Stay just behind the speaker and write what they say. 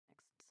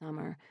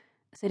summer,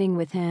 sitting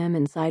with him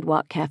in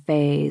sidewalk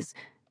cafes,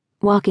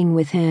 walking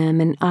with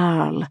him in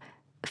Arles,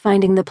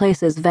 finding the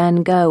places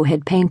Van Gogh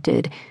had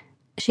painted,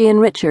 she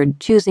and Richard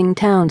choosing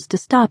towns to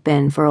stop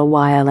in for a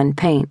while and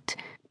paint.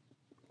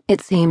 It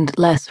seemed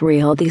less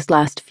real these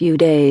last few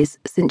days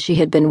since she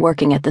had been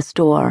working at the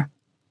store.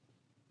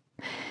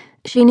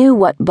 She knew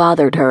what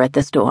bothered her at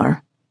the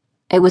store.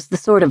 It was the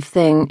sort of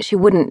thing she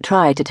wouldn't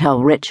try to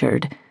tell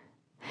Richard.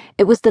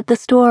 It was that the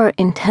store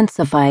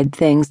intensified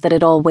things that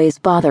had always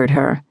bothered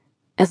her,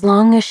 as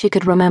long as she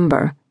could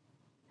remember.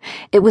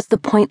 It was the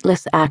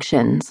pointless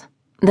actions,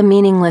 the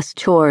meaningless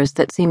chores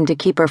that seemed to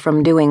keep her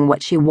from doing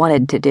what she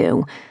wanted to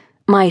do,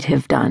 might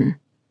have done.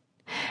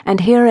 And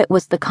here it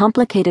was the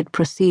complicated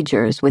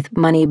procedures with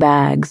money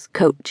bags,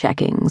 coat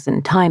checkings,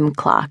 and time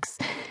clocks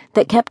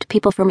that kept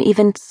people from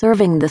even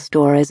serving the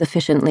store as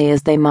efficiently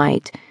as they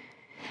might.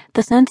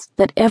 The sense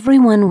that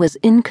everyone was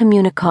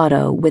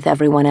incommunicado with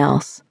everyone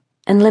else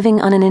and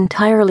living on an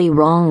entirely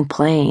wrong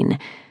plane,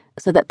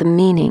 so that the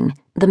meaning,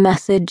 the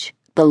message,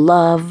 the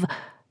love,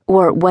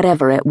 or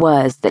whatever it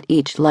was that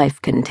each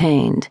life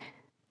contained,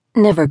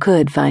 never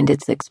could find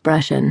its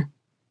expression.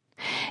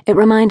 It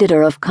reminded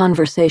her of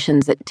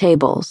conversations at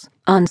tables,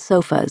 on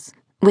sofas,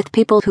 with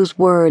people whose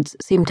words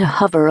seemed to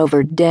hover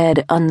over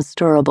dead,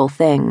 unstirrable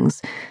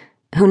things,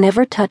 who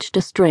never touched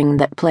a string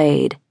that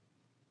played.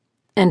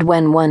 And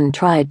when one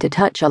tried to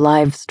touch a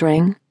live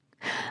string,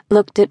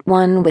 looked at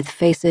one with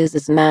faces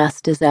as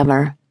masked as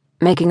ever,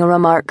 making a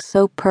remark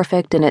so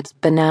perfect in its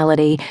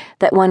banality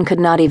that one could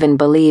not even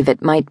believe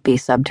it might be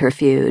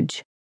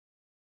subterfuge.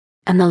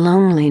 And the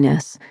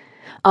loneliness,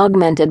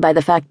 augmented by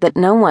the fact that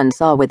no one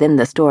saw within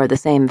the store the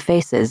same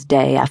faces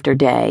day after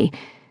day,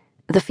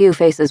 the few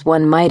faces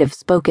one might have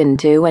spoken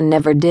to and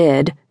never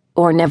did,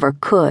 or never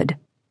could.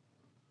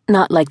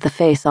 Not like the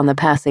face on the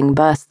passing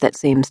bus that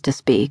seems to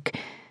speak,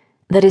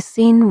 that is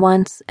seen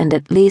once and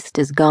at least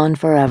is gone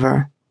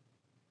forever.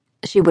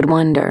 She would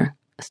wonder,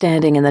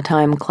 standing in the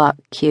time clock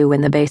queue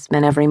in the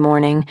basement every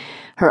morning,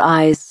 her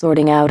eyes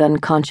sorting out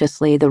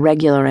unconsciously the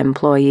regular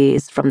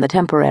employees from the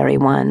temporary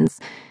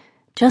ones,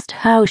 just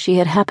how she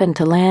had happened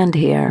to land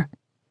here.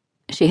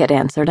 She had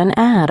answered an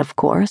ad, of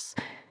course,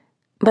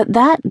 but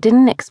that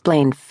didn't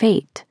explain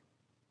fate,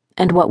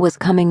 and what was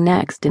coming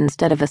next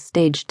instead of a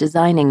stage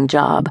designing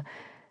job.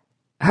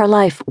 Her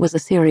life was a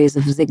series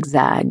of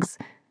zigzags.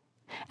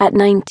 At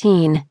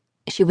 19,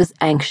 she was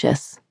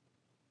anxious.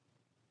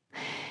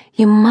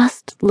 "You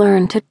must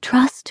learn to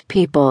trust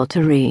people,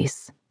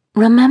 Therese.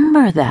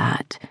 Remember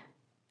that,"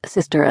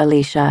 Sister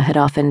Alicia had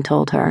often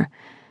told her.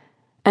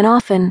 And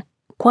often,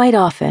 quite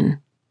often,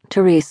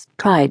 Therese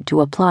tried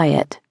to apply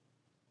it.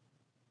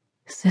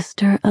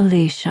 "Sister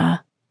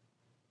Alicia,"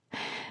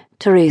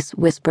 Therese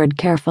whispered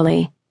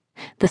carefully,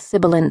 the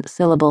sibilant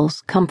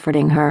syllables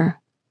comforting her.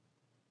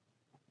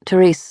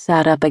 Therese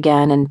sat up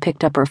again and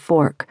picked up her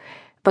fork,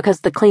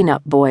 because the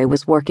cleanup boy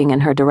was working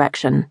in her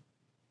direction.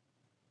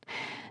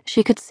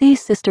 She could see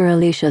Sister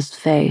Alicia's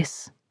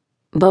face,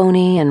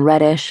 bony and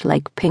reddish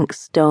like pink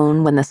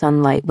stone when the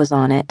sunlight was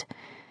on it,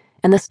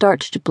 and the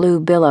starched blue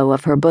billow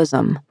of her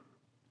bosom.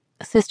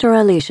 Sister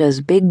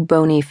Alicia's big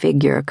bony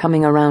figure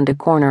coming around a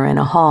corner in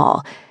a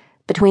hall,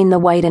 between the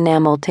white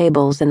enamel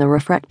tables in the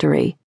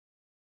refectory.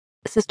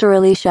 Sister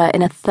Alicia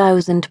in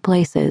 1,000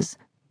 places,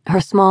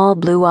 her small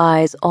blue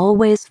eyes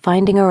always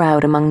finding her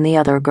out among the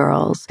other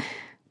girls,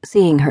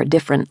 seeing her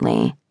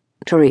differently,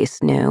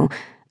 Therese knew,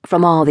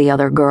 from all the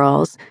other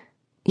girls,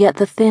 yet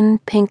the thin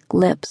pink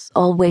lips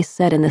always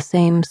set in the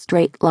same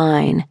straight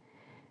line.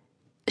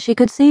 She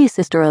could see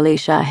Sister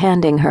Alicia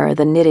handing her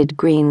the knitted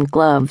green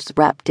gloves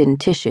wrapped in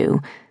tissue,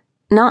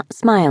 not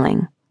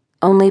smiling,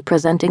 only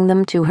presenting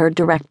them to her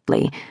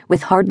directly,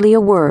 with hardly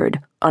a word,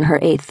 on her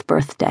 8th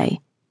birthday.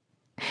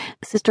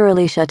 Sister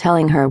Alicia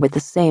telling her with the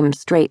same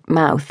straight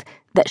mouth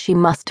that she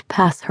must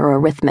pass her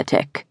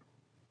arithmetic.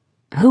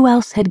 Who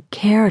else had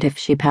cared if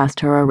she passed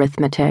her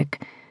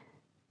arithmetic?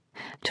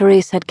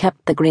 Therese had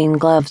kept the green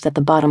gloves at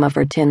the bottom of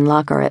her tin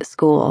locker at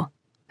school,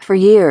 for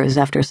years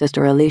after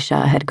Sister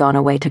Alicia had gone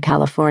away to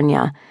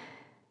California.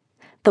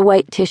 The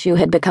white tissue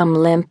had become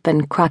limp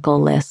and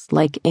crackleless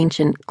like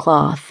ancient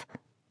cloth,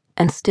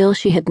 and still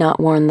she had not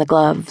worn the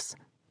gloves.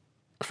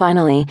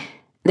 Finally,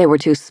 they were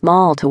too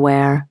small to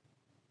wear.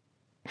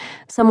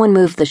 Someone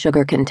moved the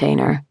sugar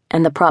container,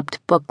 and the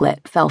propped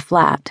booklet fell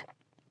flat.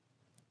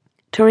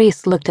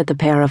 Therese looked at the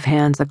pair of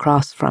hands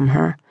across from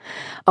her,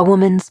 a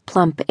woman's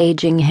plump,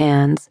 aging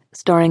hands,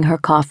 stirring her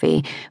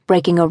coffee,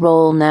 breaking a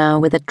roll now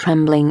with a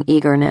trembling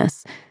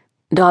eagerness,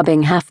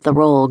 daubing half the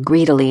roll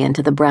greedily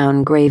into the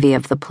brown gravy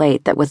of the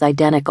plate that was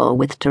identical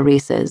with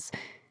Therese's.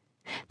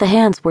 The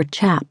hands were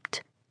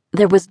chapped.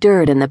 There was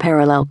dirt in the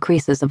parallel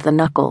creases of the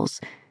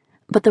knuckles,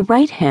 but the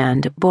right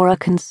hand bore a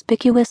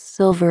conspicuous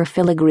silver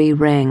filigree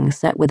ring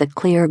set with a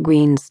clear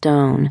green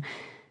stone,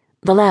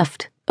 the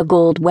left a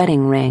gold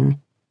wedding ring,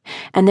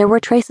 and there were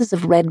traces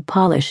of red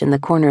polish in the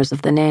corners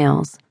of the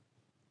nails.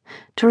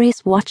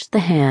 Therese watched the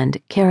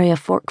hand carry a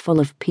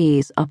forkful of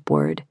peas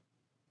upward,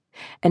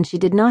 and she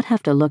did not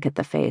have to look at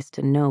the face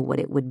to know what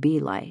it would be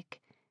like.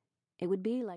 It would be like